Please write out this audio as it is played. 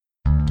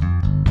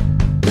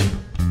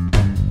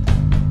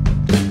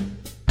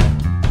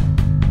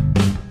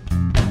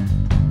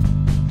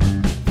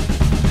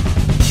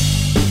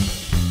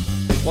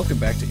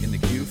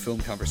Film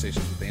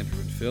Conversations with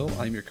Andrew and Phil.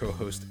 I'm your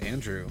co-host,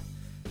 Andrew.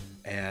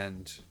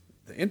 And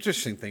the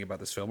interesting thing about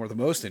this film, or the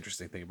most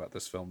interesting thing about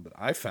this film that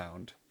I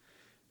found,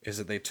 is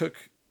that they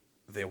took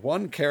the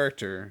one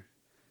character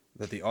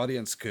that the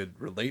audience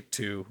could relate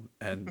to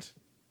and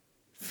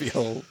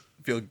feel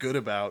good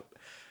about,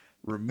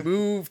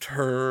 removed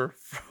her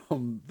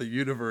from the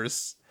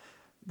universe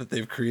that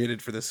they've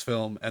created for this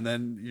film, and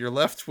then you're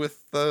left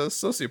with the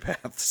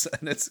sociopaths,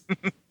 and it's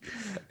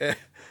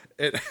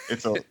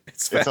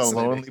a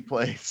lonely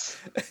place.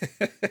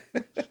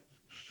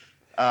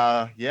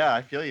 Yeah,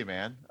 I feel you,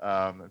 man.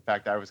 In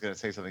fact, I was going to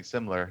say something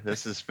similar.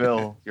 This is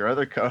Phil, your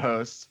other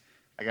co-host.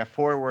 I got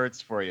 4 words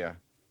for you.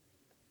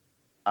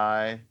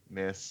 I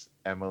miss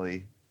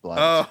Emily Blunt.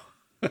 Oh,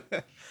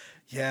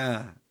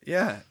 yeah.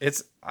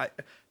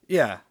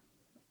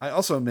 I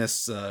also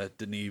miss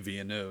Denis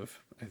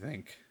Villeneuve, I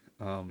think.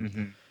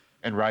 And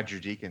Roger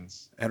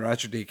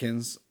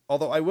Deakins.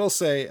 Although I will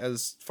say,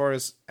 as far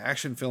as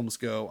action films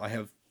go,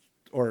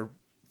 or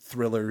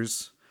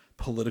thrillers,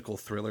 political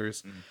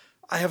thrillers,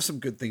 I have some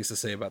good things to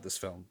say about this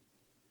film.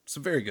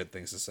 Some very good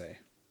things to say.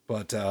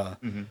 But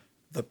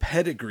the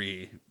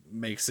pedigree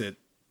makes it,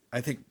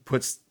 I think,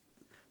 puts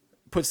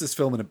this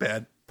film in a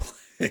bad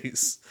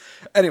place.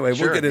 Anyway,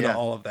 we'll get into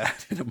all of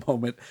that in a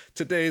moment.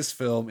 Today's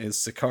film is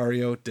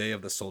Sicario, Day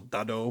of the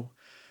Soldado.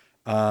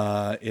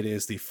 It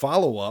is the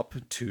follow-up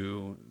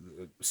to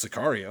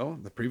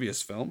Sicario, the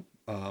previous film,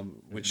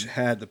 which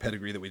had the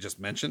pedigree that we just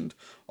mentioned,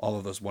 all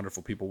of those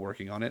wonderful people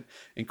working on it,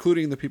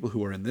 including the people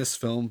who are in this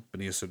film,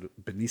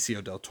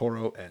 Benicio del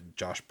Toro and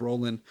Josh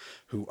Brolin,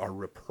 who are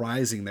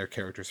reprising their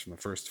characters from the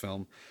first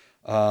film,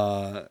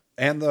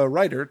 and the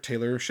writer,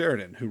 Taylor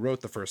Sheridan, who wrote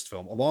the first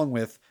film, along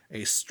with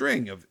a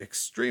string of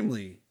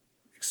extremely,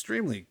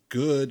 extremely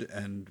good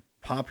and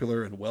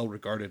popular and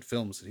well-regarded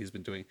films that he's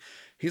been doing.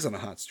 He's on a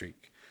hot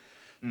streak.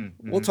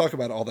 We'll talk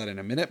about all that in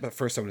a minute, but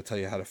first I want to tell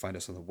you how to find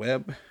us on the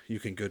web. You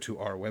can go to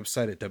our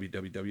website at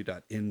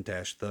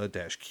www.in-the-q,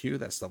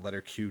 that's the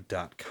letter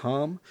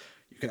q.com.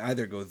 You can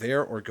either go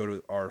there or go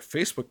to our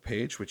Facebook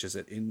page, which is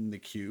at In the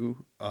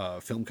Q,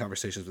 Film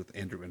Conversations with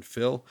Andrew and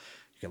Phil.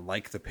 You can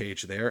like the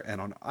page there, and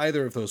on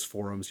either of those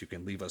forums, you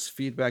can leave us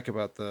feedback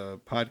about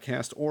the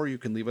podcast, or you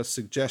can leave us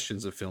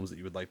suggestions of films that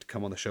you would like to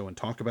come on the show and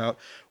talk about.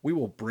 We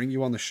will bring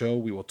you on the show.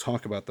 We will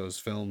talk about those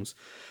films,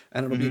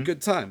 and it'll be a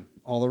good time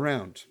all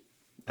around.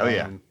 Oh,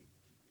 yeah.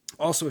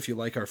 Also, if you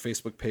like our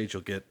Facebook page,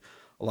 you'll get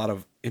a lot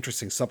of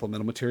interesting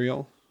supplemental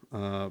material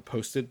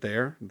posted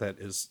there that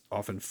is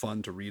often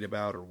fun to read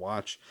about or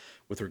watch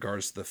with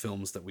regards to the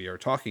films that we are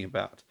talking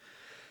about.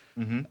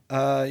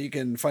 You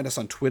can find us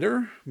on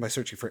Twitter by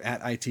searching for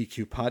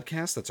 @ITQ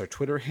Podcast. That's our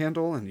Twitter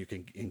handle, and you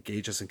can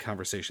engage us in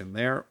conversation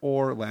there.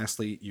 Or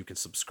lastly, you can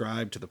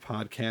subscribe to the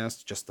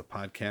podcast, just the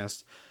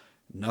podcast,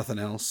 nothing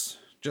else,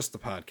 just the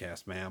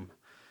podcast, ma'am.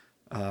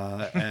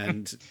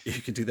 And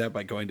you can do that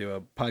by going to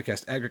a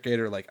podcast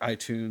aggregator like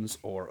iTunes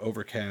or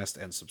Overcast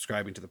and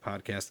subscribing to the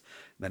podcast.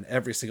 Then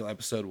every single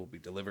episode will be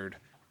delivered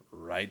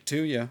right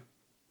to you.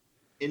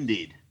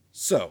 Indeed.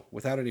 So,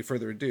 without any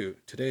further ado,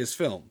 today's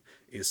film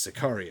is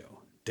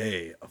Sicario,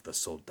 Day of the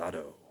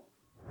Soldado.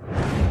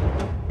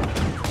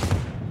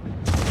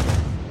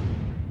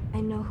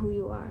 I know who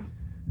you are.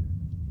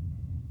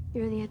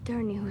 You're the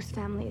attorney whose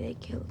family they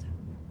killed.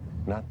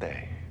 Not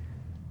they.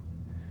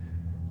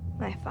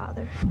 My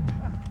father.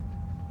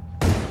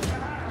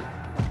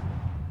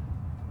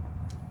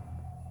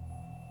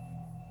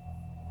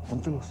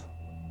 Cuéntanos.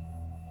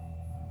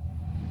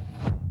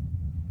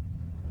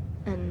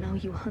 And now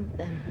you hunt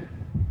them.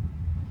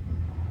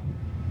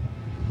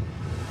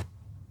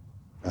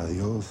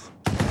 Adios.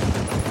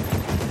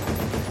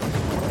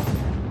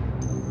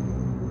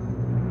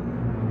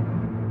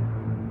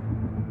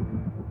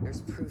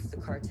 There's proof the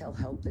cartel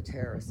helped the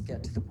terrorists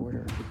get to the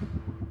border.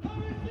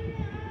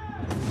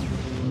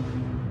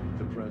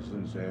 The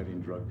president's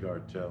adding drug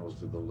cartels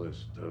to the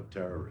list of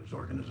terrorist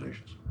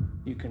organizations.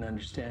 You can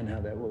understand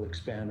how that will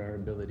expand our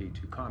ability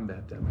to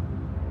combat them.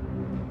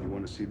 You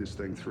want to see this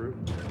thing through?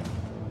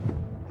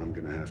 I'm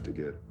gonna have to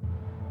get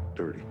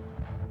dirty.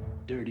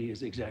 Dirty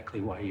is exactly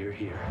why you're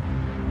here.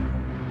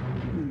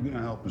 You're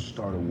gonna help us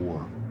start a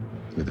war.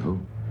 With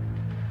who?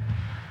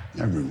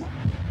 Everyone.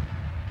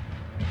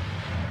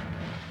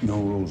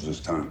 No rules this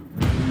time.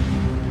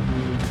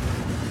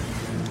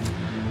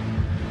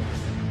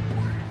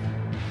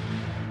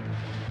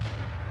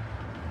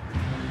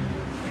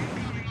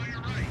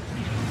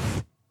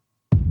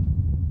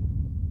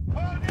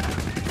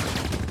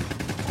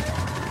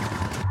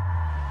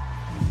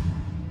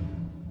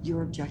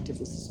 Your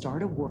objective is to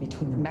start a war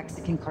between the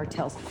Mexican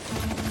cartels,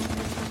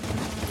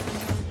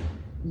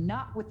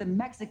 not with the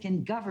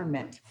Mexican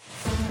government.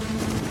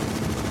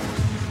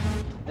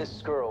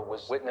 This girl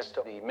was witness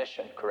to the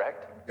mission,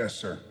 correct? Yes,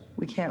 sir.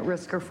 We can't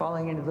risk her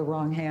falling into the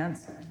wrong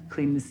hands.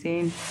 Clean the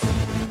scene.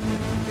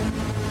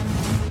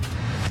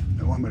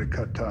 They want me to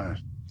cut ties.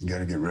 You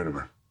gotta get rid of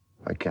her.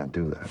 I can't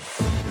do that.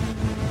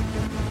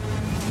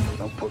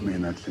 Don't put me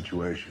in that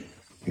situation.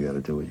 You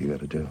gotta do what you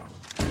gotta do.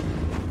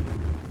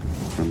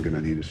 I'm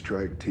gonna need a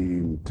strike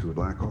team, 2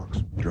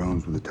 Blackhawks,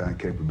 drones with attack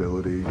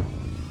capability.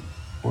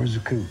 Where's the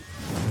coup?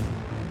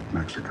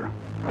 Mexico.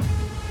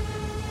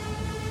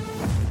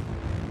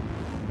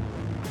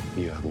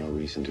 You have no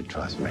reason to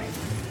trust me.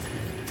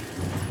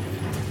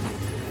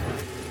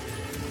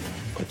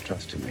 But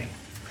trusting me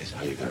is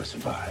how you're gonna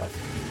survive.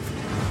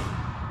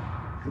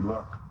 Good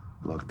luck.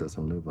 Luck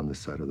doesn't live on this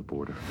side of the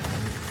border.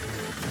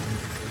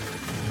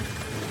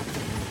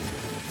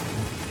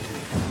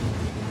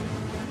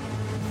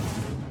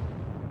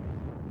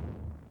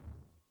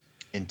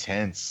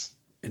 Intense.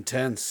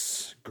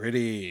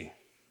 Gritty,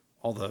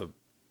 all the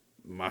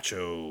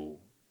macho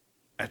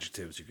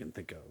adjectives you can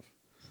think of.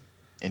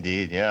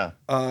 Indeed, yeah.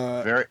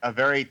 A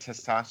very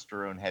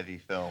testosterone heavy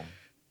film.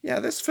 Yeah,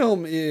 this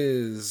film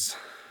it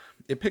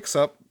picks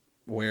up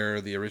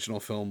where the original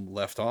film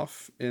left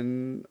off,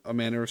 in a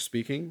manner of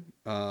speaking.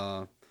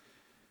 Josh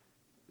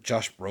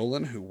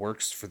Brolin, who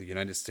works for the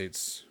United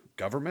States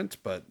government,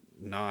 but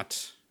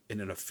not in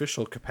an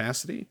official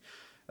capacity,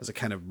 as a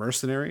kind of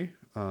mercenary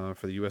for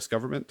the U.S.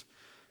 government,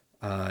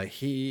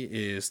 he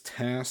is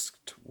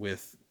tasked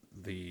with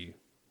the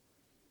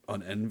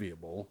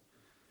unenviable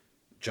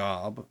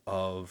job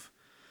of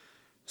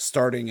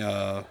starting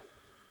a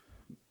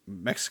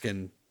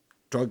Mexican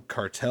drug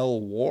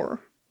cartel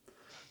war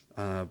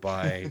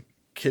by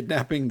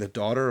kidnapping the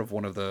daughter of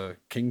one of the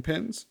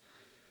kingpins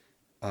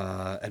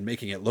and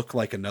making it look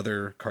like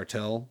another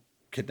cartel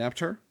kidnapped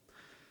her.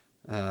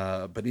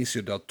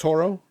 Benicio del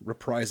Toro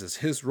reprises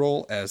his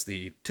role as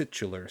the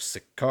titular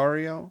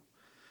Sicario,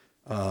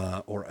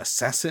 or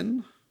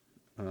assassin,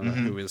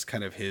 who is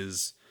kind of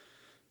his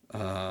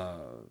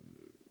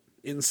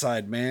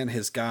inside man,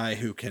 his guy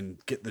who can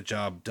get the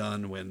job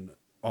done when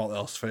all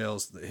else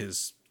fails,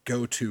 his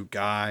go-to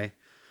guy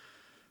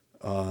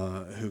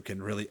who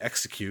can really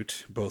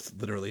execute, both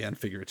literally and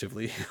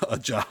figuratively, a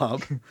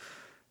job.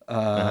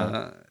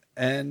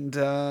 And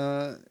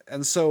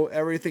so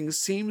everything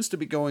seems to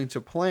be going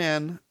to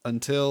plan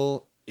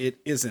until it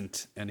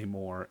isn't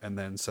anymore. And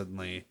then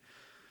suddenly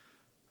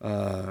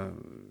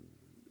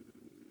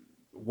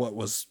what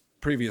was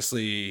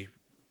previously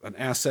an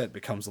asset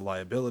becomes a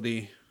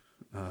liability.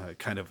 It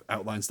kind of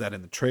outlines that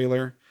in the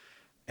trailer.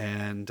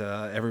 And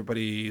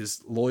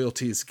everybody's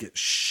loyalties get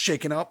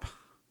shaken up.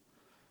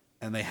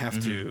 And they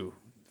have to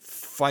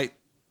fight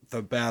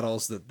the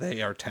battles that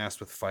they are tasked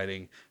with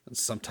fighting. And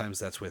sometimes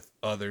that's with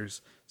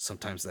others.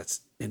 Sometimes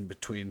that's in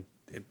between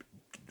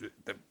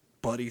the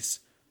buddies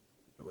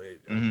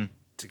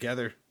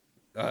together.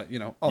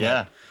 All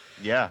that.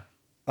 Yeah.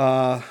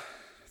 There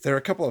are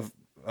a couple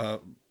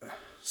of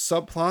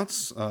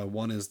subplots.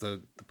 One is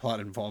the plot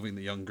involving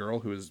the young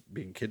girl who is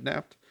being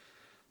kidnapped.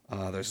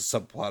 There's a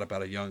subplot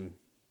about a young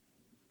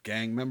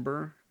gang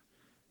member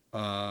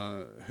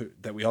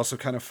that we also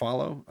kind of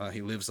follow.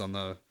 He lives on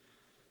the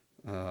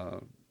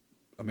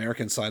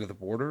American side of the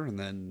border and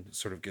then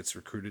sort of gets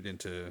recruited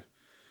into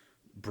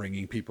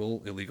bringing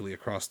people illegally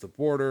across the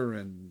border,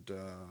 and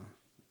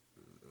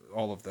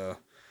all of the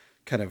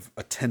kind of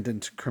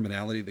attendant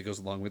criminality that goes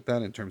along with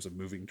that in terms of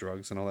moving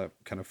drugs and all that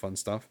kind of fun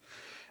stuff.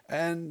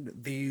 And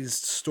these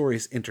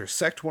stories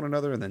intersect one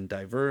another and then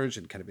diverge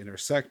and kind of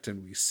intersect,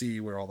 and we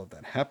see where all of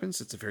that happens.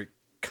 It's a very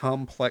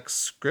complex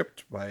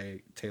script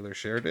by Taylor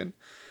Sheridan,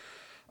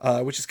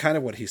 which is kind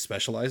of what he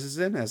specializes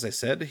in. As I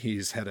said,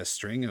 he's had a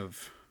string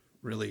of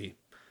really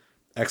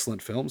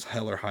excellent films.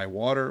 Hell or High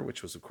Water,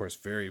 which was, of course,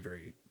 very,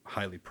 very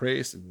highly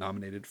praised and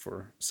nominated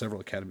for several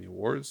Academy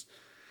Awards.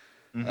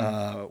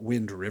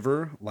 Wind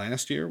River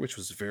last year, which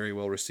was very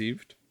well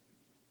received,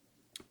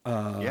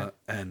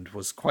 and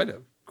was quite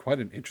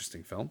an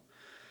interesting film.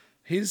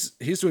 He's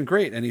doing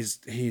great, and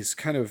he's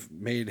kind of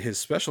made his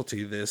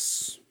specialty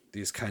these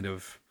kind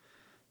of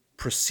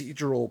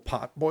procedural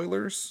pot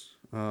boilers.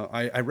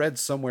 I read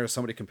somewhere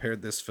somebody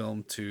compared this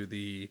film to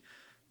the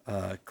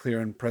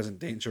Clear and Present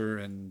Danger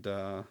and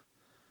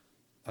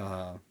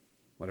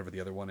whatever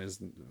the other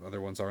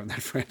other ones are in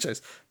that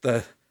franchise.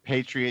 The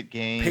Patriot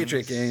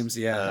Games,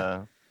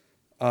 yeah.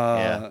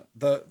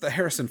 The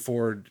Harrison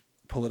Ford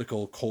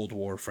political Cold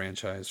War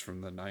franchise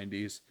from the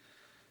 90s.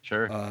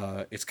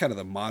 Sure. It's kind of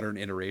the modern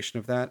iteration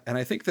of that. And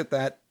I think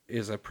that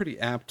is a pretty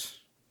apt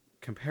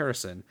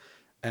comparison.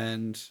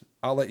 And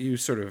I'll let you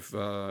sort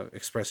of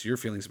express your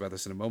feelings about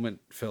this in a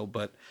moment, Phil,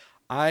 but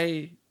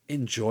I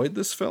enjoyed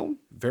this film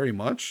very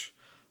much.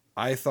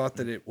 I thought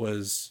that it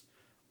was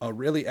a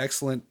really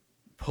excellent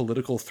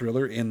political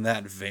thriller in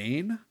that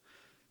vein.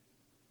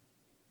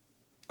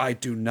 I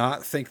do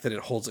not think that it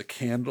holds a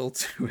candle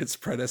to its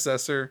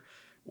predecessor,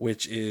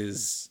 which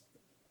is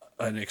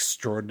an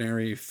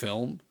extraordinary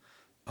film,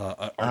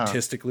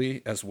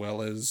 artistically, as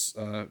well as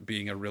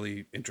being a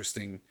really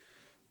interesting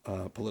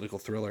political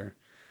thriller.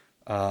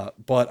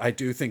 But I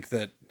do think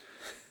that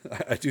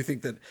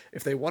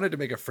if they wanted to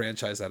make a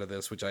franchise out of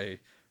this, which I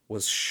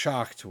was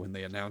shocked when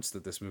they announced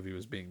that this movie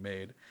was being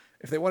made,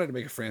 if they wanted to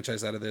make a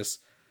franchise out of this,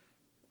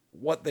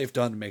 what they've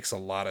done makes a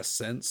lot of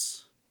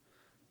sense.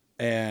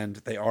 And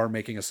they are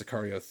making a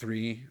Sicario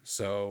 3.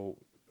 So,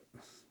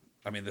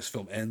 I mean, this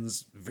film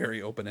ends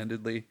very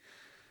open-endedly.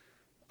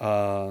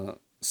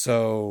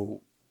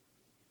 So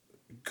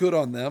good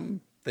on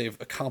them. They've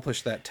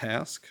accomplished that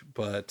task,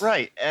 but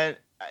Right.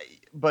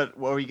 But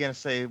what were you going to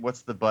say?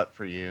 What's the but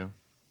for you?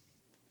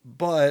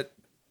 but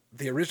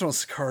the original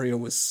Sicario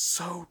was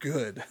so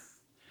good.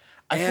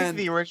 I think And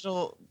the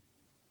original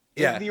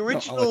yeah, the no, I'll let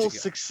original you go.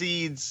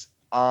 succeeds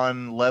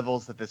on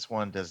levels that this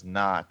one does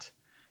not.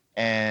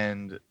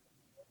 And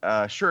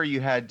sure,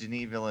 you had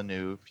Denis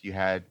Villeneuve, you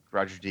had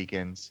Roger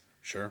Deakins,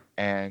 Sure.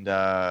 and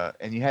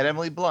you had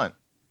Emily Blunt,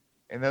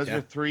 and those Yeah.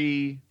 are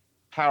three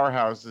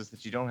powerhouses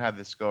that you don't have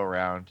this go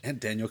around. And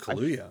Daniel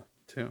Kaluuya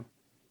too.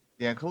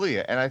 Yeah,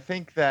 Kaluuya, and I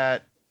think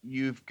that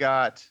you've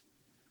got.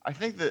 I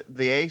think that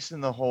the ace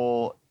in the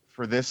hole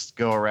for this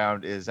go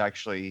around is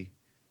actually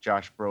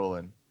Josh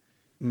Brolin.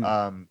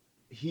 Mm.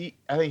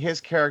 I think his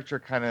character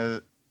kind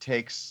of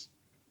takes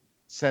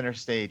center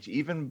stage,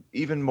 even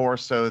more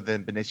so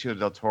than Benicio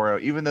del Toro,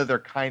 even though they're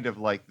kind of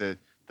like the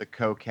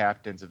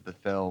co-captains of the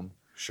film.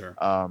 Sure.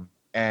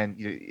 And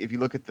if you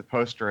look at the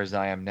poster as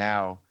I am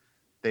now,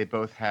 they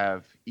both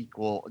have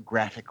equal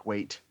graphic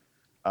weight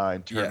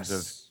in terms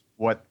of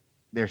what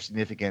their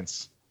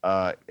significance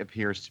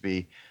appears to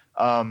be.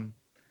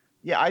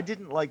 Yeah, I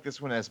didn't like this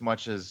one as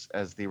much as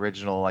the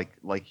original,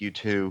 like you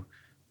two.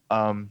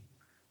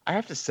 I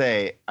have to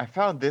say, I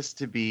found this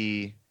to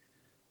be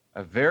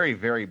a very,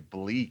 very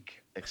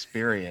bleak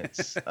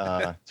experience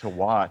to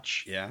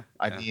watch. Yeah.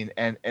 I mean,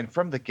 and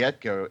from the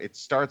get-go, it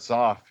starts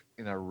off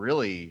in a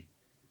really,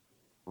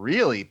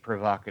 really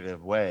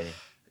provocative way.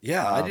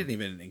 Yeah, I didn't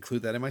even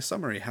include that in my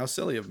summary. How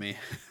silly of me.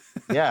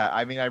 Yeah,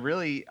 I mean,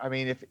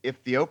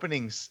 if the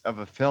openings of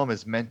a film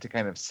is meant to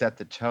kind of set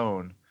the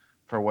tone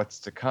for what's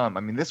to come, I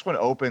mean, this one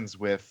opens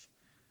with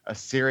a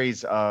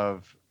series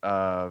of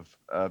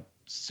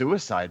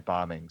suicide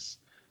bombings.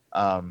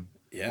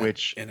 Yeah,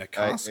 Which in a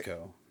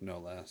Costco, no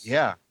less.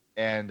 Yeah,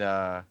 and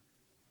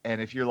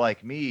if you're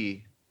like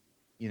me,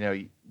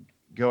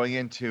 going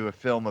into a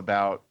film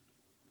about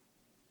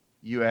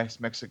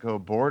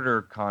U.S.-Mexico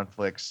border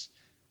conflicts,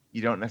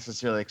 you don't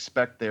necessarily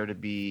expect there to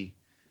be,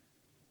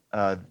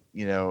 a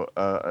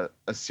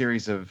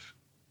series of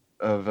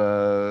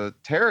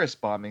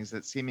terrorist bombings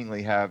that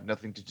seemingly have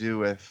nothing to do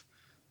with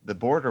the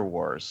border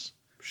wars.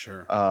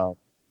 Sure.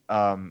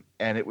 And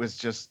it was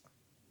just,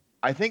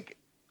 I think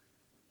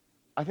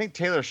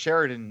Taylor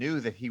Sheridan knew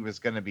that he was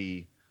going to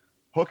be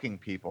hooking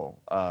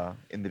people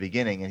in the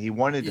beginning, and he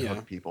wanted to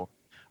hook people.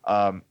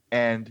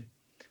 And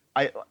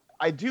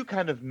I do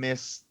kind of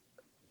miss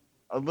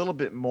a little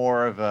bit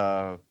more of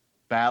a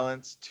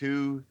balance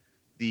to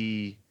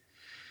the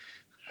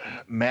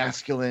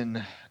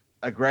masculine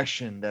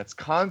aggression that's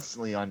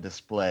constantly on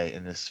display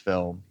in this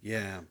film.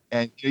 Yeah.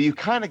 And you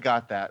kind of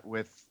got that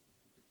with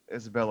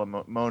Isabella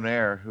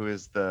Moner, who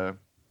is the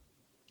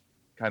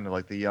kind of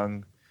like the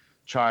young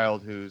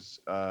child who's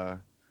the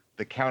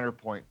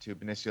counterpoint to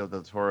Benicio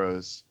del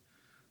Toro's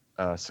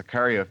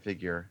Sicario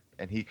figure,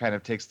 and he kind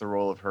of takes the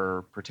role of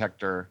her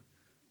protector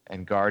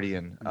and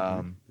guardian.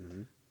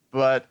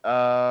 But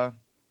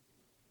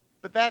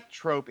that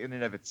trope in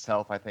and of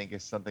itself, I think,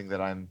 is something that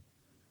I'm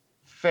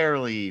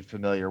fairly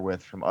familiar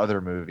with from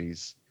other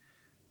movies,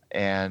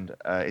 and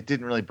it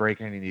didn't really break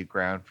any new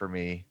ground for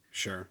me.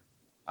 Sure.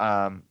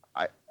 I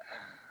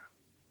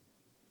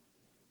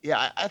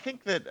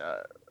think that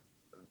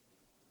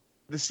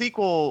the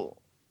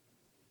sequel,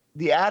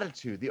 the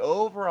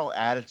overall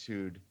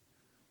attitude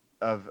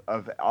of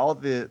all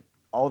the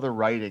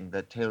writing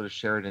that Taylor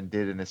Sheridan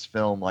did in this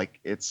film, like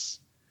it's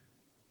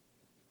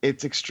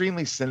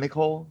extremely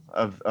cynical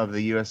of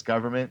the U.S.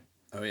 government.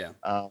 Oh yeah.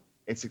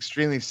 It's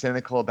extremely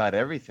cynical about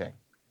everything,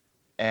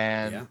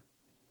 and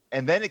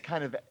then it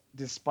kind of,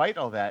 despite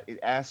all that, it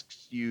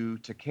asks you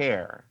to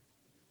care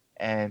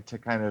and to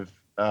kind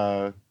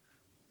of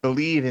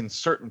believe in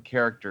certain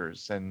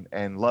characters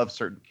and love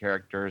certain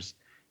characters.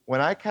 When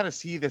I kind of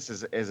see this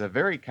as a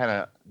very kind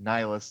of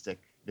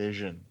nihilistic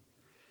vision,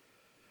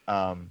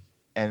 and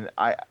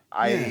I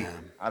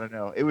don't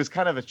know, it was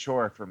kind of a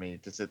chore for me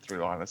to sit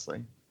through,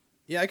 honestly.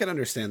 Yeah, I can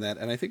understand that,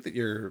 and I think that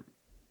you're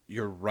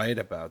right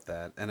about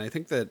that, and I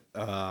think that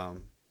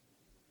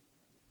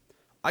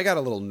I got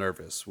a little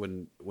nervous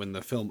when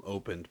the film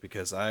opened,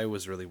 because I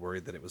was really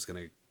worried that it was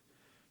going to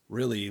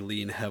really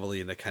lean heavily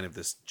into kind of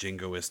this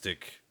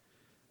jingoistic,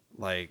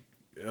 like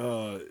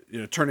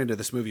turn into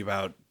this movie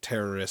about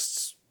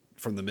terrorists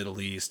from the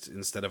Middle East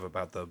instead of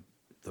about the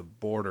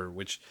border,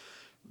 which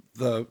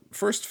the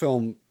first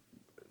film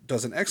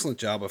does an excellent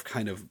job of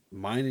kind of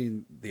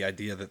mining the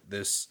idea that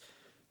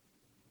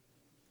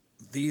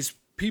these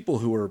people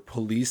who are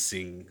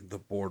policing the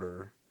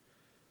border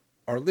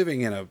are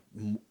living in a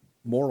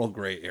moral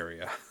gray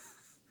area.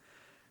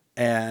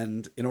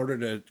 And in order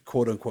to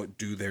quote unquote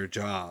do their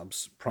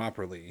jobs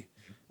properly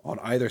on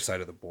either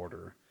side of the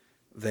border,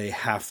 they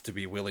have to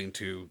be willing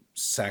to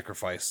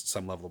sacrifice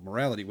some level of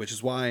morality, which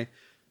is why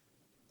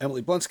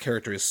Emily Blunt's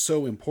character is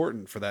so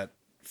important for that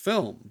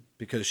film,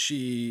 because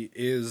she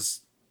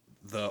is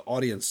the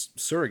audience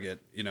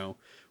surrogate.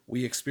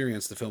 We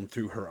experience the film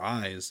through her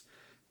eyes,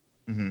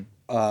 with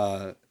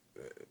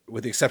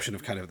the exception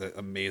of kind of the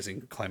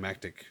amazing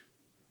climactic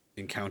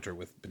encounter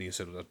with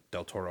Benicio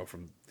del Toro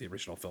from the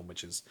original film,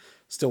 which is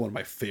still one of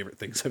my favorite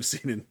things I've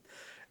seen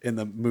in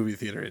the movie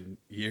theater in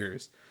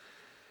years.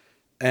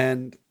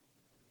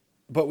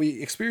 But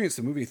we experience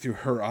the movie through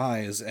her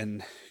eyes,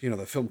 and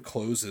the film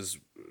closes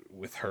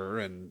with her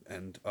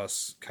and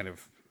us kind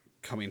of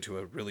coming to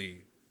a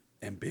really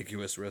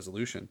ambiguous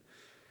resolution.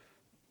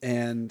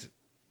 And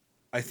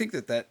I think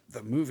that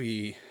the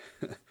movie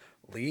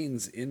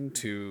leans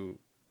into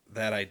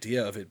that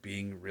idea of it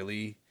being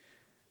really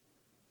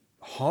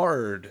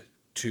hard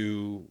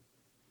to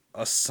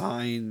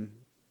assign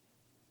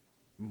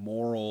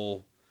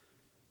moral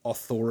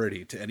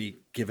authority to any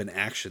given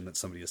action that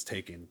somebody is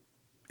taking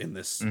in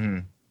this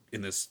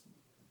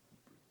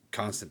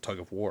constant tug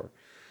of war.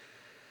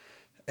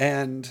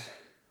 And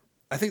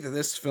I think that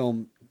this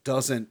film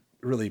doesn't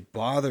really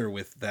bother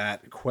with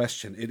that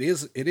question. It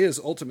is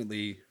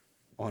ultimately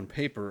on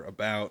paper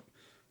about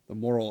the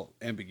moral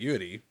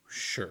ambiguity,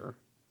 sure.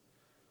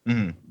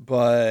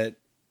 But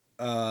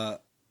I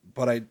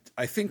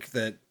think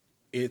that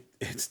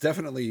it's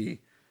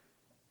definitely,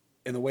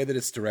 in the way that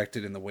it's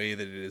directed, in the way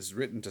that it is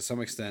written to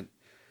some extent,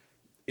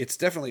 it's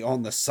definitely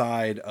on the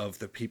side of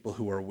the people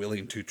who are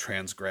willing to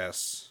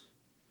transgress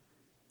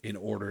in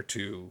order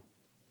to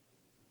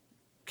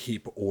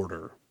keep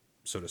order,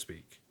 so to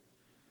speak.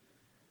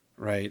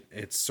 Right?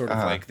 It's sort of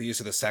like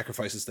these are the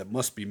sacrifices that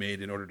must be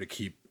made in order to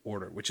keep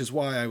order, which is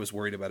why I was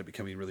worried about it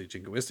becoming really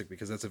jingoistic,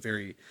 because that's a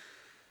very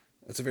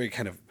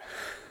kind of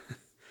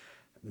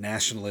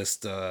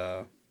nationalist,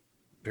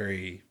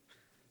 very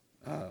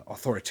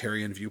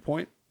authoritarian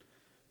viewpoint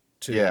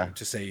to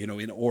say,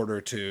 in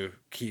order to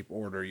keep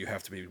order, you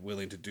have to be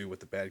willing to do what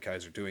the bad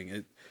guys are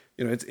doing.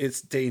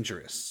 It's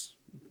dangerous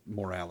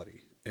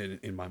morality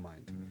in my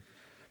mind.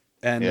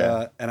 And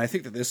I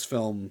think that this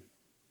film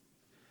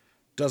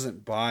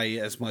doesn't buy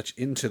as much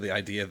into the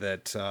idea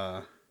that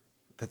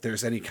that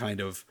there's any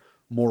kind of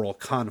moral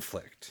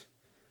conflict,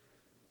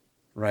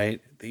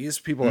 right? These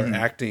people are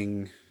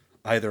acting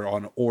either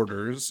on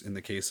orders, in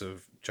the case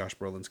of Josh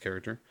Brolin's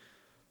character,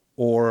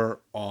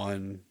 or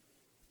on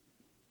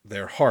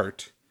their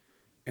heart,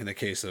 in the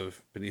case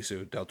of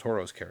Benicio del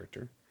Toro's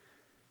character.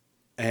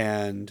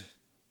 And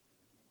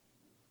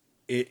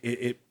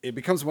it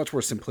becomes a much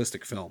more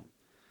simplistic film.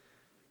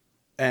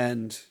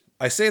 And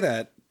I say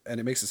that, and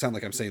it makes it sound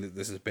like I'm saying that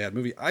this is a bad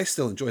movie. I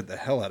still enjoyed the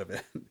hell out of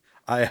it.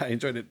 I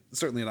enjoyed it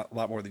certainly a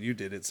lot more than you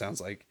did, it sounds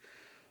like.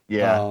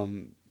 Yeah.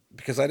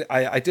 Because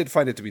I did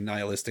find it to be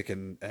nihilistic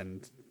and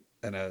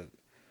a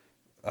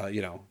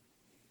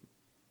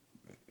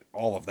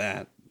all of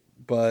that.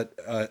 But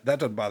that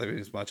doesn't bother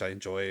me as much. I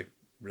enjoy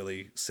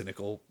really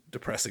cynical,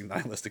 depressing,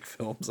 nihilistic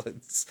films.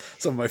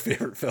 Some of my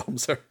favorite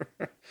films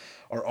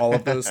are all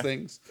of those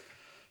things.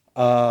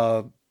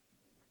 But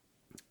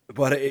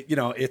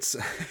it's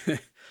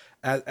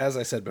as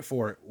I said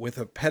before, with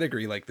a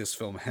pedigree like this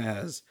film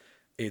has,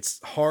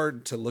 it's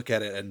hard to look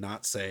at it and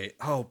not say,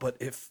 "Oh, but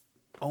if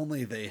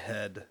only they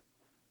had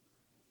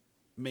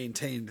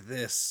maintained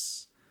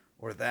this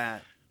or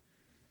that."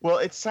 Well,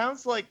 it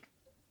sounds like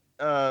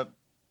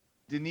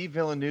Denis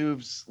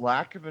Villeneuve's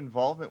lack of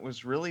involvement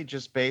was really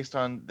just based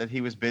on that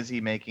he was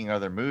busy making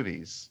other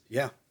movies.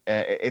 Yeah.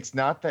 It's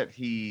not that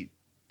he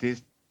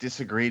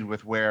disagreed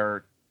with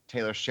where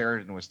Taylor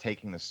Sheridan was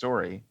taking the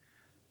story.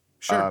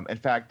 Sure. In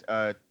fact,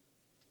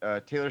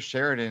 Taylor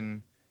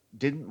Sheridan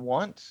didn't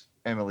want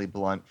Emily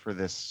Blunt for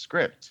this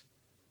script.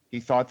 He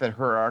thought that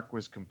her arc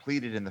was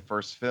completed in the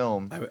first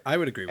film. I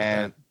would agree with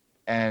that.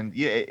 And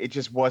yeah, it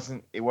just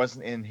wasn't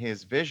in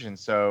his vision.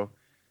 So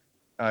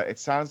it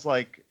sounds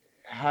like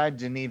had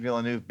Denis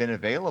Villeneuve been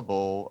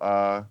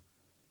available,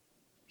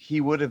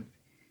 he would have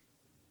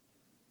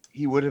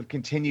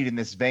continued in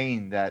this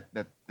vein that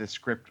the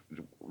script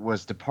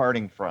was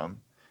departing from.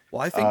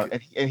 Well, I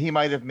think, and he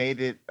might have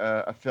made it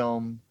a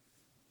film,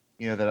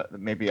 that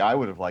maybe I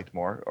would have liked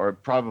more, or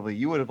probably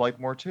you would have liked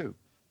more too.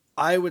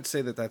 I would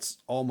say that that's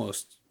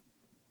almost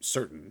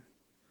certain.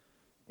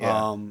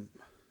 Yeah.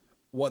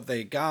 What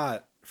they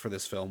got for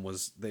this film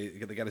was they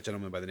got a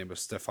gentleman by the name of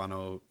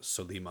Stefano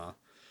Sollima,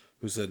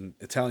 who's an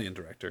Italian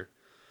director,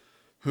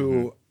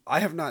 who I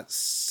have not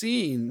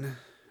seen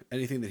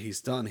anything that he's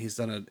done. He's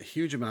done a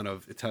huge amount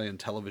of Italian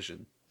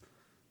television,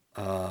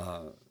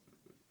 and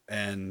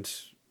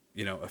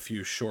a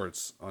few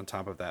shorts on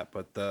top of that.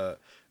 But the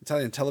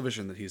Italian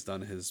television that he's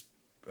done,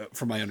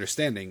 from my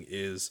understanding,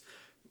 is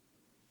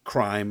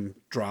crime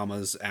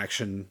dramas,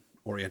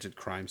 action-oriented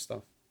crime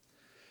stuff.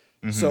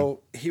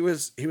 So he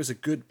was a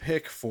good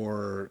pick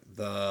for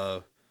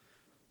the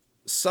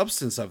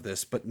substance of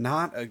this, but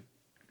not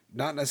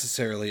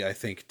necessarily, I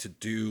think, to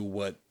do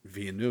what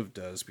Villeneuve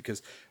does.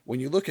 Because when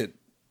you look at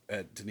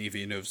Denis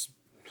Villeneuve's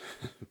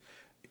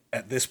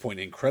at this point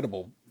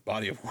incredible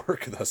body of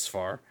work thus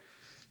far,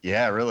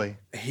 yeah, really,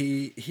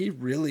 he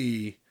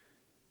really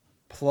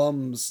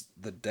plumbs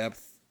the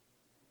depth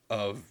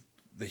of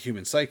the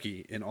human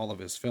psyche in all of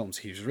his films.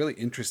 He's really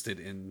interested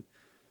in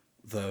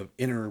the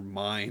inner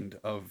mind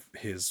of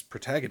his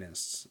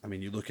protagonists. I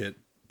mean, you look at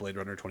Blade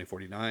Runner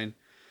 2049,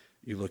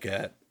 you look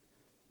at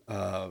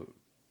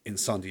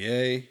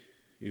Incendies,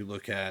 You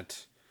look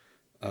at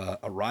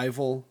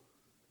Arrival.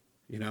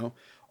 You know,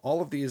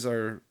 all of these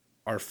are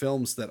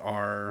films that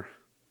are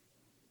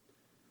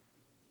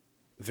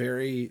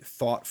very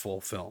thoughtful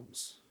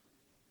films,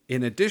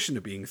 in addition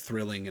to being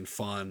thrilling and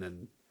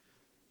fun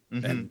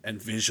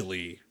and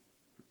visually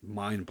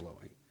mind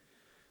blowing.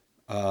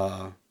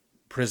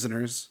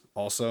 Prisoners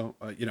also,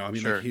 you know, I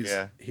mean, Sure, like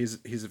yeah.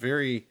 he's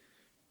very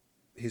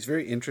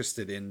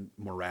interested in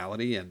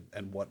morality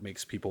and what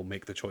makes people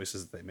make the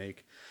choices that they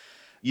make.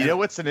 You know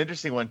what's an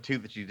interesting one too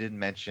that you didn't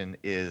mention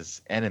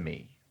is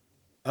Enemy.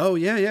 Oh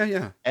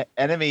yeah.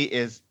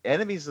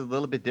 Enemy's a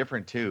little bit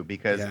different too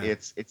because Yeah.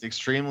 it's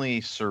extremely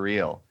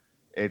surreal.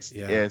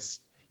 Yeah. It's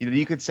you know,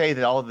 you could say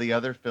that all of the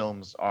other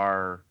films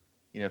are,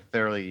 you know,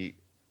 fairly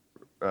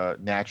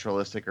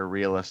naturalistic or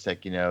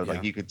realistic. You know, like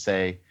Yeah. you could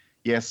say,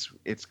 yes,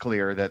 it's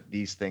clear that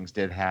these things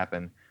did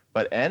happen,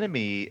 but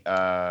Enemy,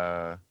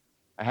 I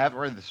haven't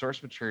read the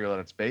source material that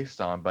it's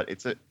based on, but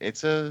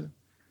it's a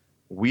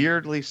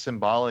weirdly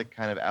symbolic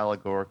kind of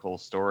allegorical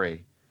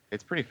story.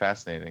 It's pretty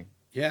fascinating.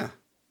 Yeah.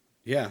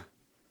 Yeah.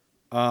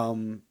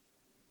 Um,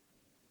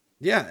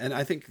 yeah, and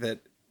I think that,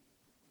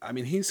 I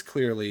mean, he's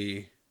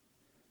clearly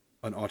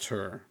an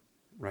auteur,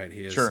 right?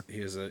 Sure. He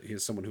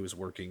is someone who is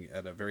working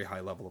at a very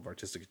high level of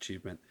artistic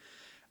achievement,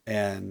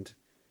 and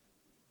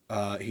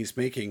he's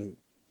making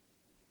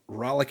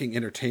rollicking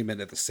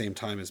entertainment at the same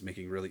time as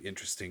making really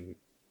interesting,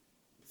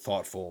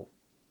 thoughtful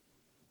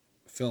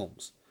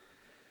films.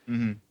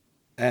 Hmm.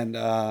 And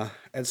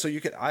so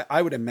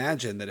I would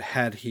imagine that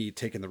had he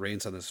taken the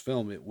reins on this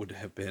film, it would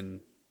have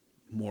been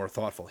more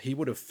thoughtful. He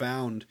would have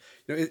found,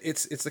 you know,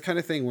 it's the kind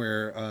of thing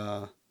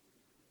where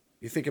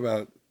you think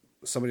about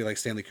somebody like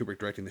Stanley Kubrick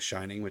directing The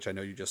Shining, which I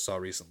know you just saw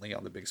recently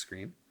on the big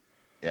screen,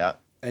 Yeah.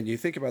 and you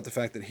think about the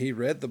fact that he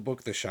read the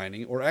book The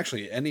Shining, or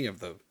actually any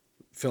of the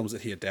films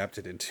that he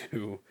adapted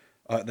into,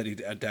 that he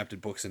adapted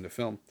books into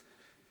film.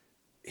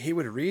 He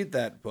would read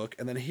that book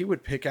and then he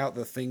would pick out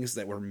the things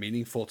that were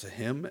meaningful to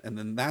him, and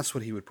then that's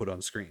what he would put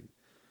on screen,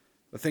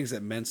 the things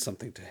that meant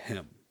something to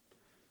him,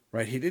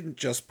 right? He didn't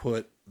just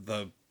put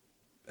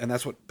and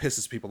that's what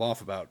pisses people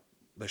off about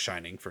The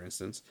Shining, for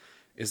instance,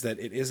 is that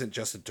it isn't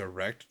just a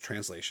direct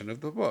translation of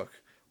the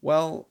book.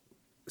 Well,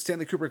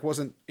 Stanley Kubrick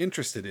wasn't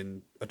interested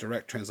in a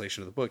direct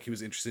translation of the book. He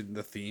was interested in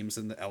the themes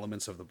and the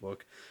elements of the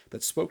book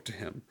that spoke to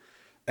him.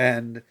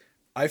 And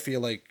I feel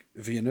like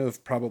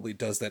Villeneuve probably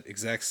does that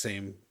exact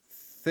same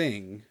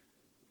thing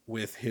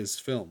with his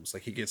films.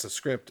 Like, he gets a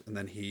script and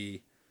then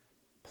he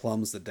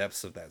plumbs the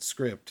depths of that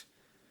script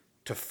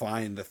to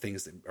find the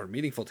things that are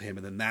meaningful to him,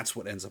 and then that's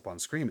what ends up on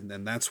screen, and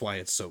then that's why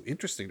it's so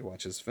interesting to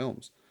watch his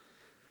films.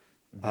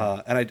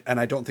 And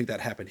I don't think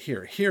that happened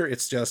here. Here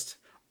it's just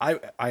I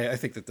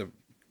think that the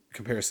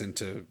comparison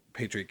to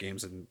Patriot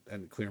Games and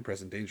Clear and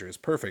Present Danger is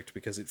perfect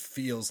because it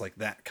feels like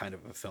that kind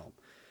of a film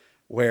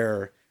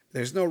where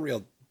there's no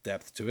real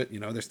depth to it. You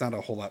know, there's not a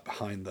whole lot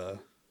behind the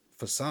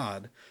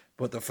facade,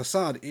 but the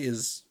facade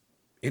is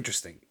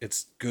interesting.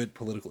 It's good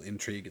political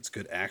intrigue. It's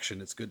good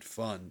action. It's good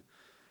fun.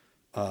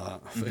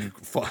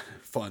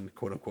 Fun,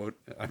 quote unquote.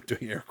 I'm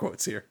doing air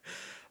quotes here.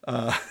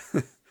 Uh,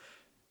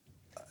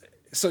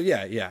 so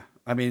yeah.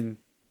 I mean,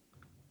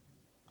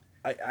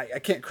 I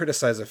can't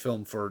criticize a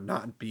film for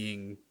not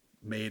being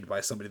made by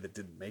somebody that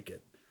didn't make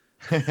it.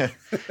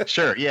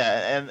 Sure,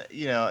 yeah, and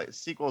you know,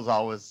 sequels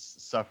always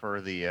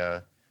suffer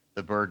the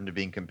burden of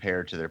being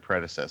compared to their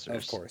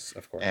predecessors. Of course.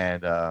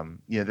 And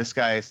you know, this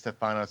guy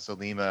Stefano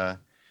Sollima,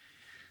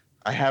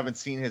 I haven't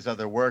seen his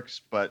other works,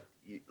 but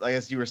like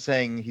as you were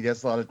saying, he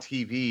does a lot of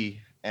TV,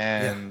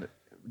 and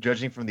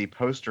judging from the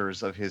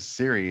posters of his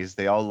series,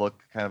 they all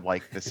look kind of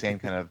like the same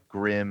kind of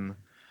grim,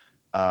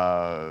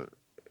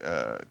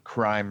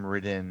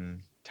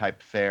 crime-ridden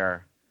type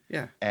fare.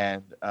 Yeah.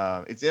 And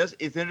it's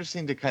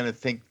interesting to kind of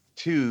think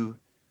too.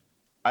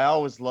 I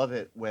always love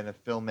it when a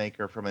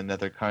filmmaker from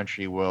another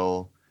country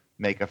will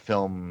make a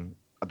film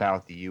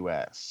about the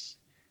U.S.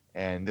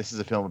 And this is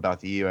a film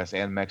about the U.S.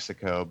 and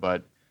Mexico,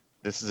 but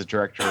this is a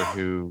director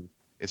who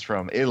is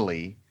from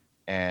Italy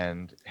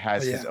and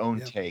has his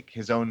own take,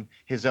 his own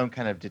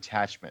kind of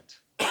detachment.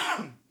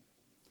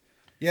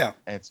 Yeah.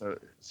 And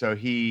so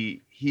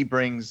he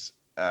brings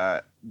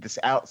this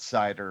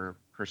outsider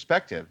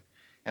perspective,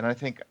 and I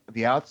think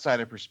the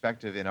outsider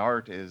perspective in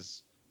art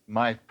is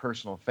my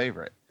personal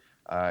favorite.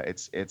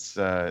 It's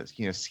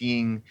you know,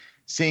 seeing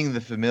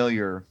the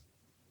familiar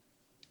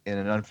in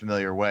an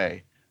unfamiliar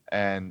way,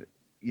 and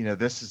you know,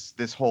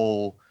 this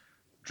whole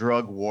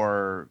drug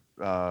war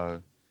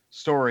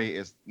story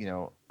is, you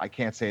know, I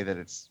can't say that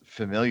it's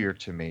familiar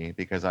to me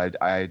because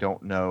I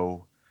don't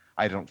know,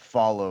 I don't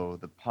follow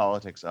the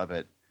politics of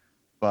it,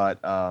 but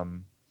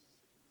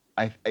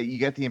you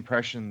get the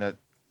impression that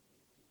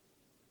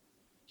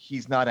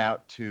he's not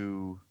out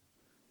to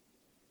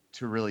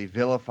really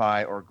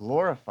vilify or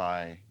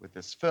glorify with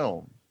this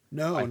film.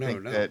 I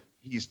think that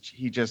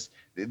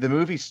the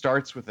movie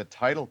starts with a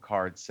title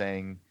card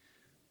saying,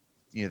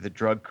 you know, the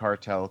drug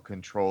cartel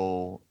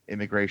control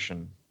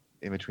immigration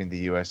in between the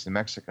U.S. and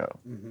Mexico.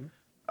 Mm-hmm.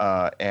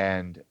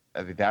 And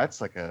I mean,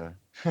 that's like a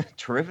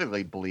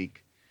terrifically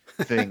bleak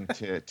thing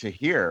to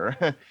hear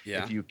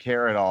Yeah. if you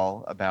care at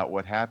all about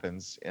what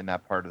happens in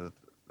that part of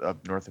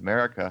North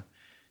America.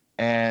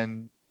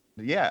 And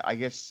yeah, I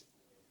guess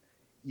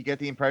you get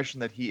the impression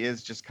that he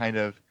is just kind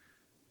of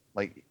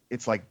like,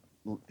 it's like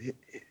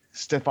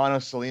Stefano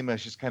Solima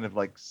is just kind of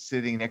like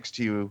sitting next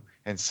to you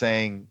and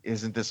saying,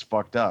 "Isn't this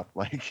fucked up?"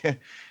 Like,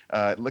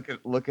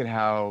 look at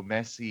how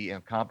messy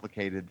and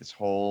complicated this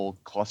whole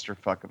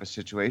clusterfuck of a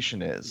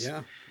situation is.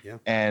 Yeah, yeah.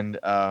 And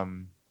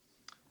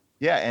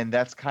yeah, and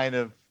that's kind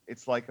of,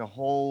 it's like a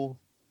whole.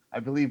 I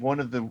believe one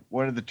of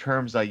the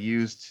terms I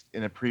used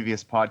in a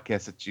previous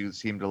podcast that you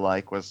seemed to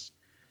like was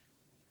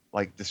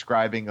like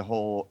describing a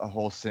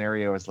whole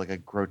scenario as like a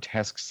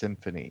grotesque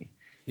symphony.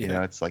 You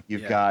know, it's like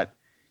you've got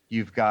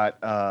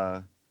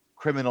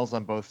criminals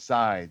on both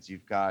sides,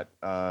 you've got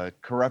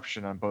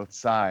corruption on both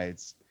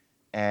sides,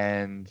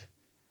 and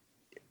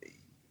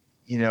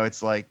you know,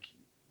 it's like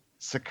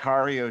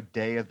Sicario,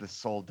 Day of the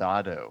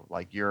Soldado.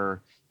 Like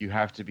you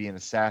have to be an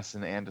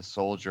assassin and a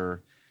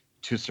soldier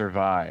to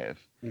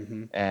survive.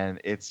 Mm-hmm. And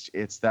it's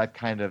that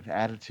kind of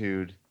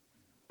attitude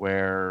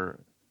where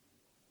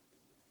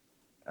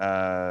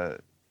there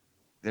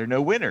are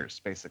no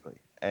winners, basically.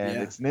 And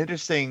it's an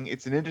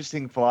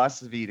interesting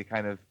philosophy to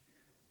kind of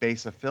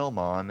base a film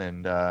on.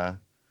 And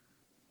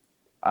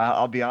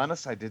I'll be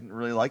honest, I didn't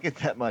really like it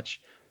that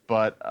much,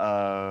 but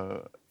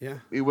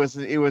it was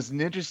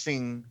an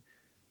interesting,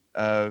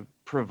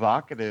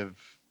 provocative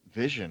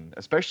vision,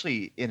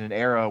 especially in an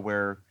era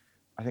where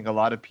I think a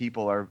lot of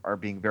people are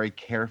being very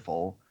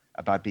careful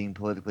about being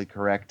politically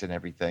correct and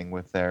everything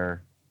with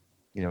their,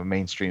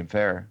 mainstream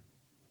fare.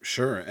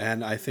 Sure.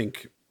 And I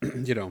think,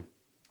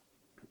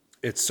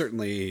 it's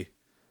certainly,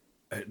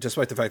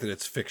 despite the fact that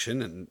it's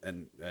fiction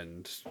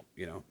and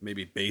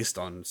maybe based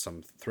on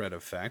some thread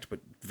of fact,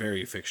 but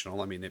very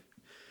fictional. I mean,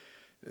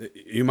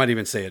 you might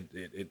even say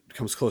it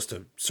comes close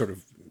to sort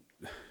of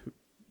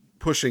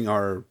pushing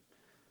our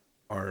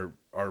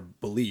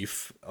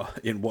belief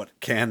in what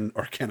can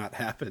or cannot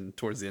happen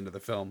towards the end of the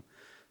film.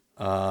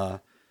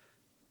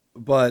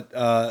 But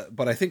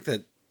I think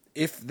that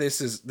if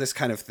this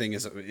kind of thing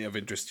is of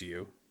interest to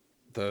you,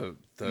 the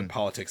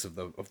politics of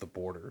the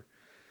border,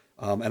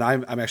 and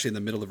I'm actually in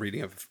the middle of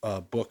reading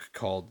a book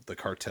called The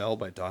Cartel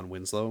by Don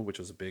Winslow, which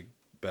was a big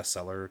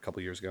bestseller a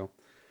couple years ago.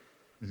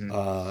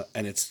 Mm-hmm.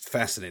 And it's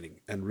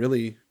fascinating and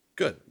really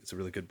good. It's a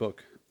really good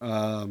book.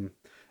 And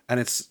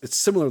it's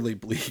similarly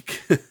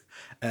bleak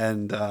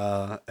and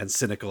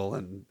cynical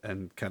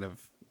and kind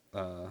of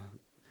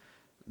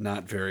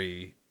not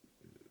very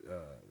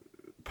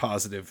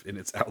positive in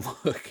its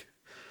outlook.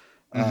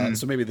 Mm-hmm.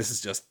 So maybe this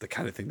is just the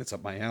kind of thing that's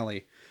up my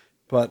alley.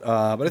 But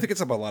I think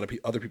it's up a lot of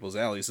other people's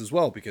alleys as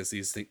well, because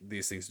these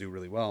things do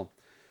really well.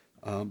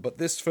 But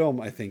this film,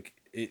 I think,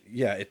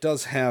 it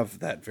does have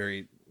that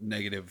very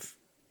negative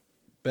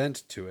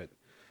bent to it.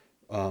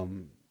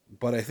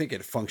 But I think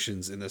it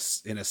functions in a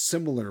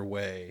similar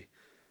way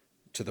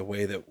to the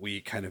way that we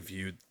kind of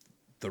viewed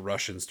the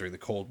Russians during the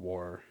Cold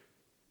War.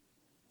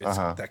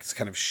 That's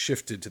kind of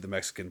shifted to the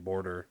Mexican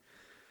border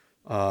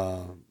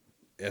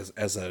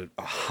as a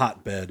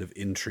hotbed of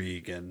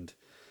intrigue and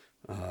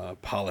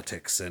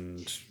politics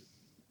and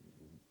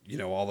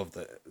all of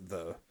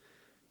the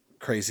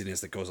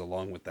craziness that goes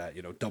along with that,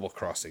 double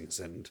crossings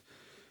and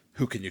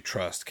who can you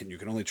trust? You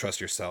can only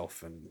trust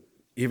yourself, and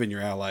even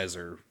your allies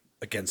are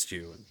against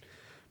you, and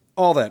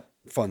all that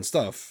fun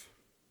stuff.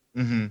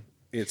 Mm-hmm.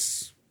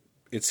 It's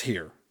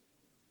here.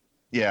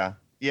 Yeah.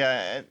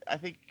 And I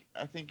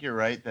think you're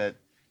right that,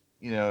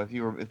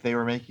 if they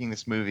were making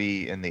this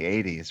movie in the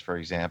 80s, for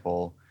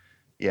example,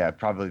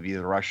 probably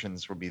the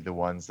Russians would be the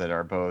ones that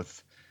are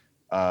both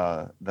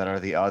that are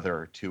the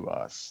other to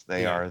us.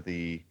 They are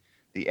the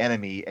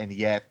enemy, and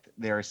yet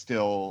there is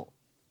still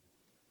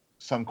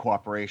some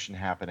cooperation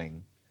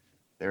happening.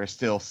 There is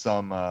still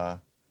some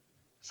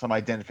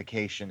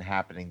identification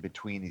happening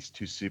between these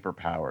two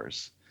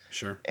superpowers.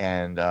 Sure.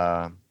 And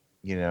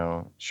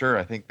sure,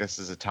 I think this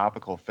is a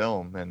topical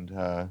film,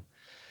 and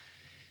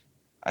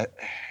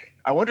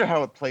I wonder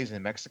how it plays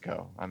in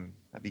Mexico.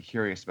 I'd be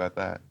curious about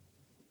that.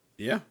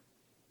 Yeah,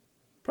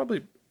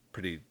 probably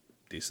pretty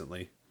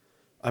decently.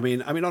 I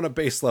mean, on a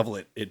base level,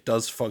 it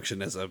does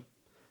function as a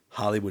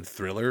Hollywood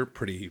thriller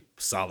pretty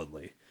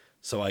solidly.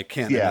 So I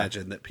can't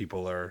imagine that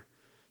people are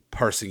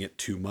parsing it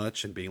too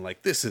much and being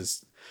like, this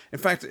is... In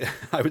fact,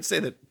 I would say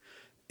that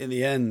in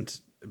the end,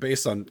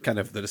 based on kind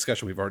of the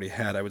discussion we've already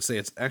had, I would say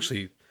it's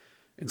actually,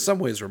 in some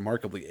ways,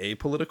 remarkably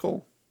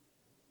apolitical.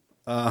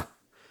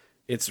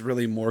 It's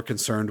really more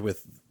concerned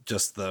with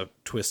just the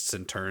twists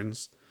and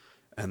turns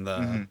and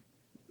the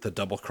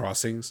double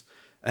crossings.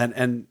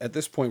 And at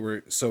this point,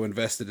 we're so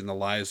invested in the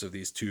lives of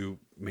these two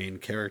main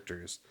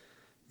characters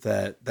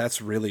that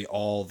that's really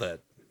all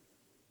that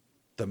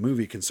the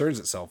movie concerns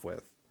itself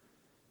with.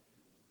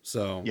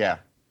 So yeah.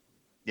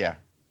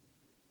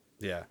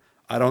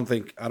 I don't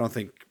think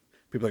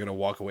people are going to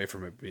walk away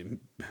from it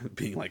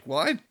being like, well,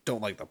 I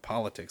don't like the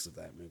politics of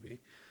that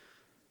movie.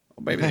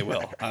 Well, maybe they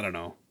will. I don't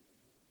know.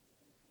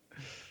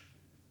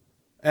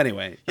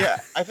 Anyway. Yeah,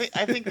 I think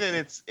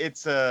that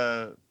it's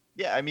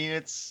I mean,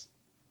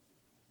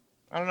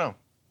 I don't know.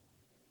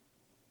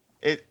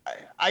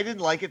 I didn't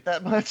like it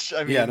that much.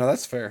 I mean, Yeah, no,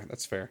 that's fair.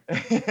 That's fair.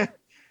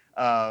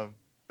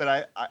 But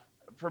I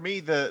for me,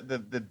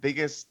 the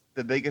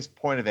biggest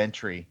point of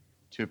entry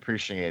to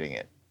appreciating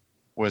it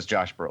was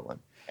Josh Brolin,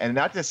 and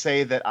not to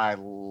say that I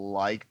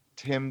liked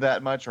him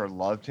that much or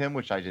loved him,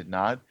 which I did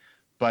not,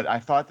 but I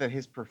thought that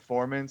his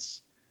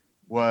performance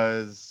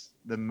was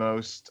the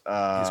most.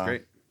 He's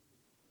great.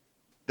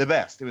 The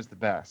best. It was the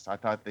best. I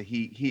thought that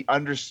he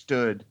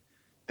understood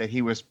that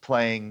he was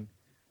playing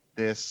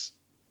this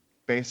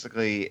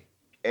basically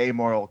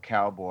amoral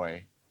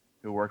cowboy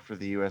who worked for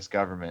the U.S.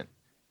 government.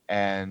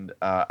 And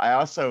I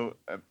also,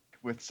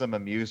 with some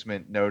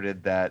amusement,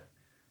 noted that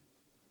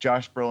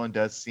Josh Brolin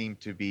does seem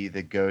to be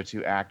the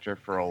go-to actor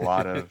for a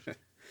lot of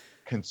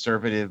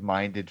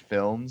conservative-minded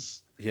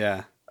films.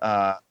 Yeah.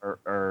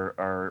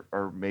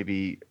 Or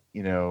maybe,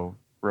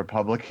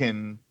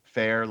 Republican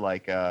fare,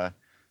 like the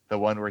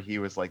one where he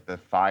was like the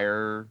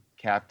fire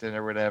captain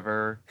or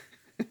whatever.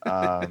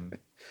 And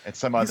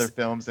some other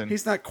films, and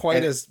he's not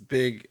quite as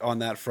big on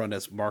that front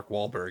as Mark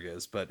Wahlberg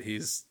is, but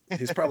he's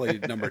probably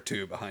number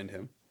 2 behind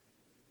him.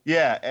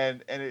 Yeah,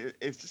 and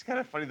it's just kind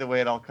of funny the way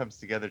it all comes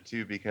together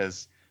too,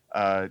 because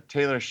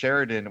Taylor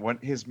Sheridan,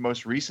 his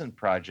most recent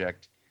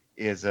project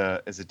is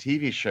a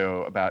TV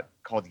show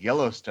called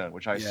Yellowstone,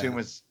 which I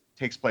assume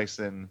takes place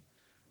in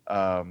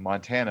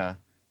Montana,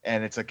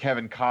 and it's a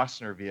Kevin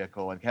Costner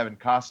vehicle, and Kevin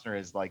Costner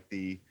is like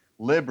the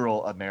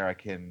liberal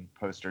American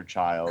poster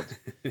child,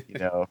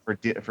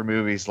 for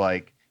movies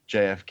like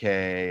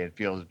JFK and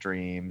Field of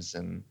Dreams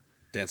and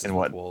Dances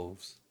with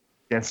Wolves.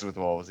 Dances with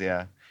Wolves,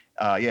 yeah.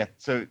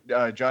 So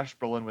Josh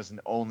Brolin was in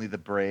Only the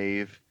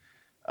Brave,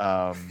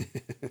 and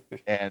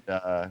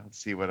let's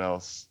see what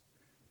else.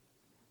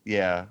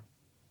 Yeah,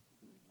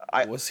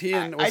 was he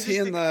in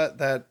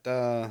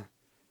that?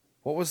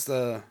 What was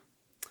the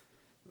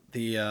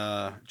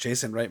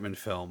Jason Reitman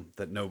film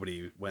that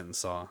nobody went and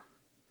saw?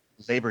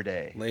 Labor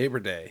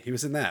Day. He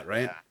was in that,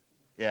 right?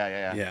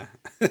 Yeah.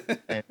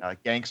 And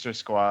Gangster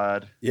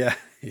Squad. Yeah.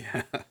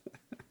 Yeah.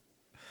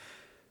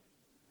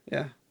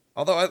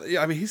 Although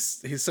I mean,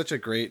 he's such a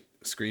great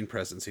screen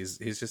presence. He's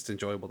just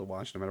enjoyable to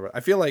watch no matter what. I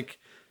feel like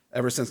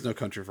ever since No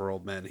Country for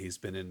Old Men, he's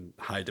been in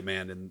high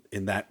demand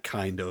in that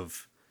kind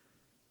of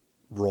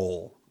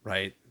role,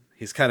 right?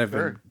 He's kind of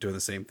been doing the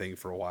same thing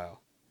for a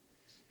while.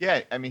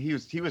 Yeah, I mean,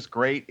 he was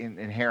great in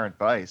Inherent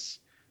Vice.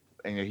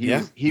 And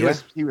he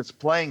was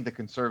playing the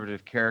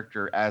conservative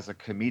character as a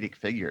comedic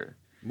figure.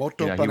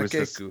 Moto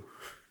Panakeku.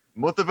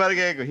 Moto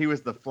Panakeku. He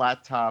was the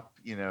flat top,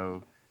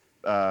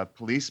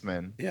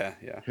 policeman. Yeah.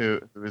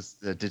 Who was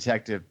the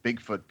detective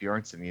Bigfoot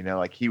Bjornson.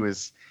 Like he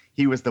was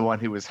the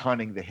one who was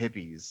hunting the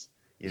hippies.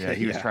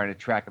 He was trying to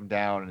track them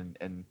down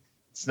and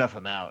snuff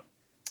them out.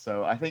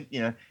 So I think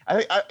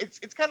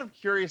it's kind of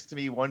curious to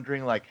me,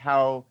 wondering like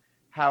how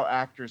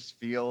actors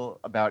feel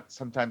about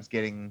sometimes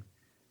getting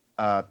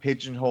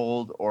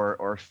pigeonholed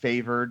or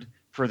favored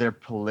for their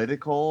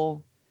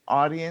political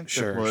audience,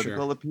 their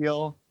political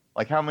appeal.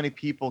 Like how many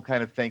people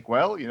kind of think,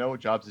 well, a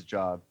job's a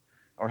job,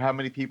 or how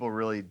many people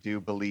really do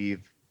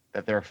believe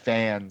that their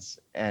fans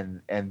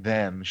and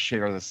them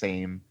share the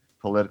same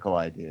political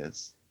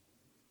ideas?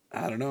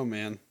 I don't know,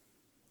 man.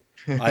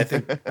 I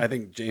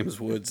think James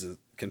Woods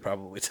can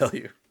probably tell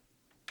you.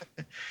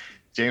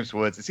 James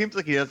Woods. It seems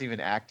like he doesn't even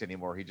act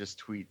anymore. He just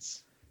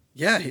tweets.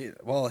 Yeah,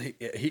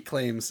 he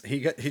claims he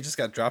just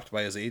got dropped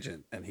by his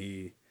agent, and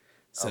he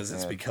says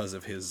it's because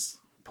of his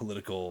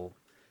political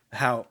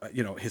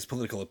his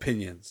political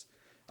opinions.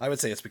 I would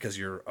say it's because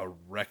you're a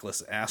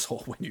reckless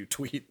asshole when you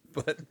tweet,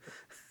 but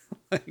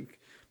like,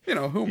 who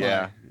am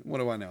I? What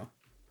do I know?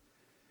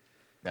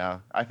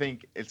 No, I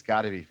think it's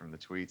got to be from the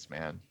tweets,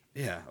 man.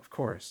 Yeah, of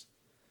course.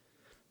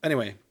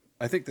 Anyway,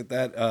 I think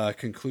that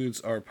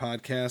concludes our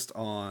podcast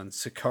on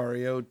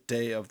Sicario,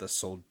 Day of the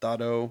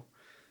Soldado.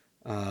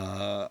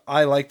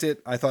 I liked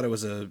it. I thought it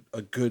was a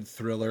good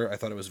thriller. I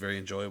thought it was very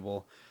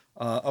enjoyable.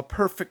 A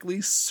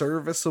perfectly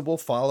serviceable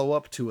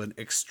follow-up to an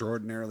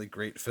extraordinarily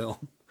great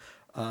film.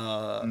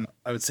 I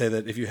would say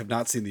that if you have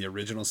not seen the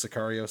original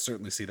Sicario,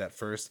 certainly see that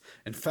first.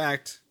 In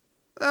fact,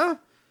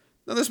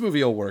 this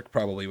movie will work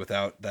probably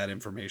without that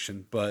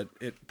information, but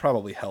it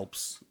probably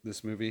helps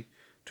this movie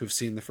to have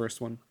seen the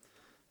first one.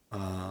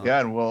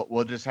 And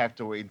we'll just have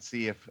to wait and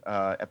see if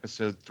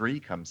episode 3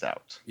 comes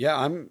out.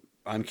 Yeah,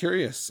 I'm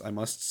curious, I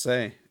must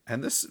say.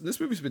 And this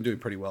movie's been doing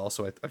pretty well,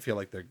 so I feel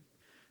like they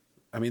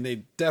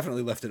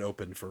definitely left it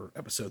open for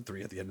episode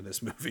 3 at the end of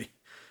this movie.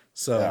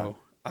 So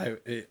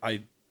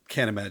I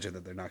can't imagine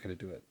that they're not going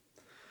to do it.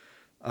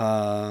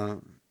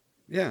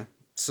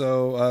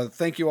 So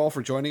thank you all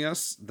for joining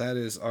us. That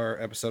is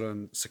our episode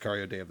on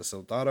Sicario, Day of the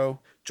Soldado.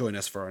 Join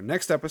us for our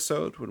next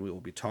episode when we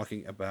will be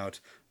talking about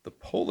the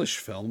Polish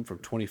film from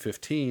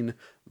 2015,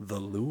 The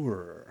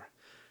Lure.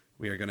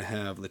 We are going to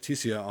have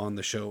Leticia on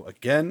the show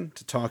again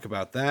to talk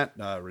about that,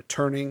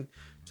 returning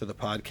to the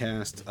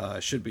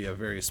podcast. Should be a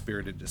very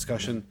spirited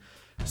discussion.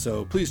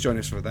 So please join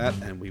us for that,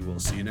 and we will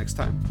see you next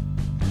time.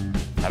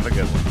 Have a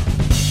good one.